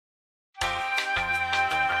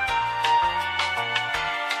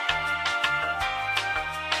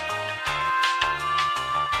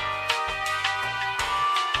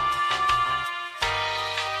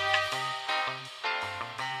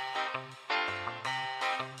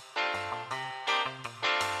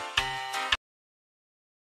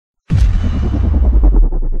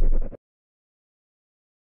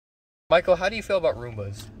Michael, how do you feel about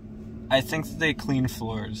Roombas? I think that they clean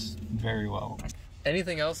floors very well.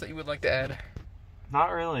 Anything else that you would like to add? Not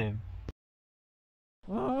really.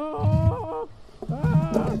 How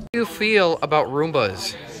do you feel about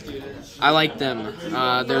Roombas? I like them.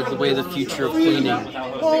 They're the way the future of cleaning.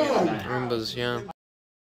 Roombas, yeah.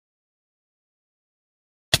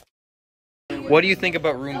 What do you think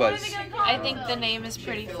about Roombas? I think the name is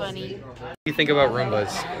pretty funny. What do you think about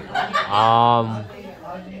Roombas?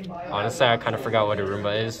 Honestly, I kind of forgot what a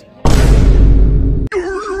Roomba is.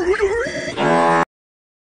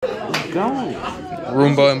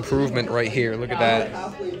 Roomba improvement right here. Look at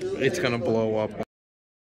that. It's gonna blow up.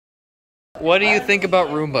 What do you think about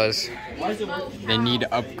Roombas? They need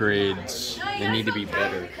upgrades. They need to be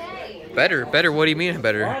better. Better? Better? What do you mean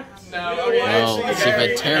better? Well, see, if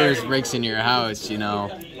a terrorist breaks into your house, you know,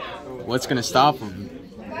 what's gonna stop them?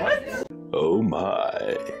 Oh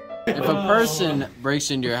my. If a person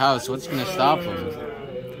breaks into your house, what's gonna stop them?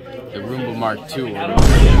 The Roomba Mark II.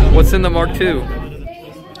 What's in the Mark II?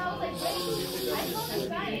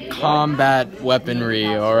 Combat weaponry,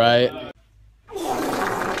 alright?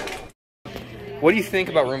 What do you think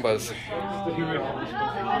about Roombas?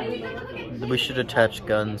 We should attach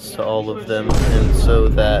guns to all of them, and so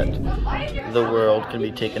that the world can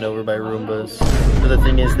be taken over by Roombas. But the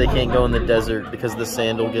thing is, they can't go in the desert because the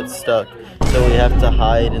sand will get stuck. So we have to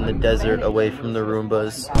hide in the desert away from the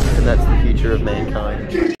Roombas, and that's the future of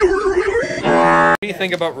mankind. What do you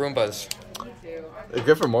think about Roombas? They're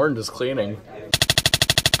good for more than just cleaning. What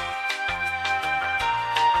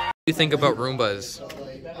do you think about Roombas?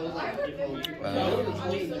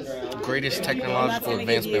 Greatest technological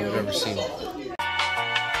advancement we've ever seen.